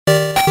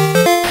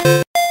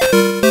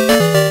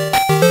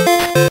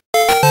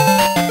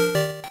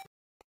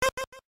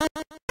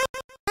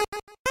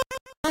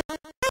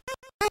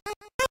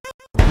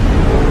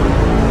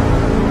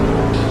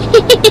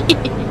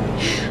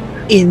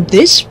In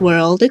this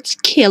world, it's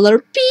kill or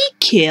be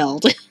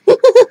killed.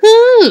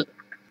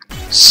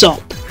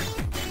 Sup?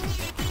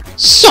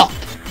 Sup?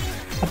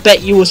 I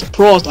bet you were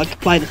surprised I could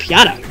play the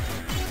piano.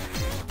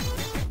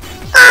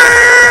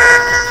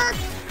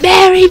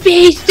 Mary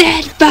B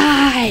said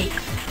bye!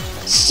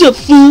 Sup,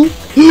 fool?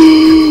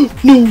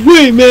 No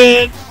way,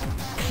 man!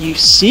 You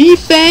see,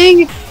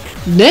 Fang?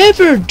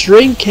 Never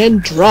drink and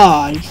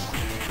drive.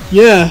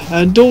 Yeah,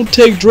 and don't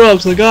take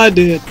drugs like I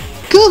did.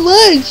 Come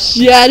on,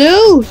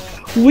 Shadow!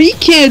 We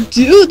can't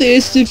do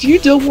this if you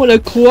don't want to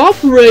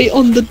cooperate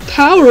on the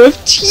power of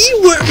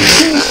teamwork!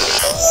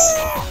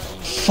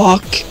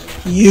 Fuck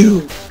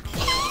you!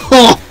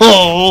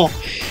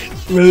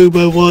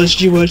 Rumor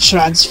was you were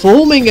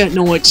transforming at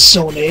night,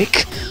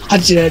 Sonic. I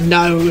didn't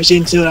know it was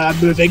into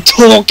that moving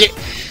target.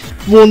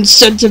 1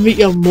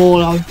 centimeter more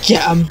and I'll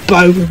get them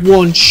both with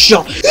one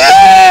shot.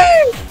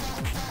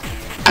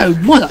 Oh,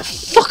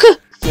 motherfucker!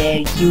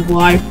 There you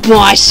are,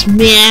 boss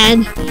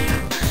man.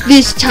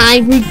 This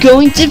time we're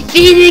going to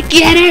be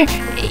together,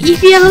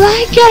 if you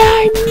like it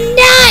or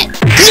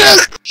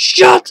not!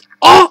 Shut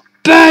up,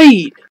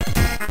 Bane!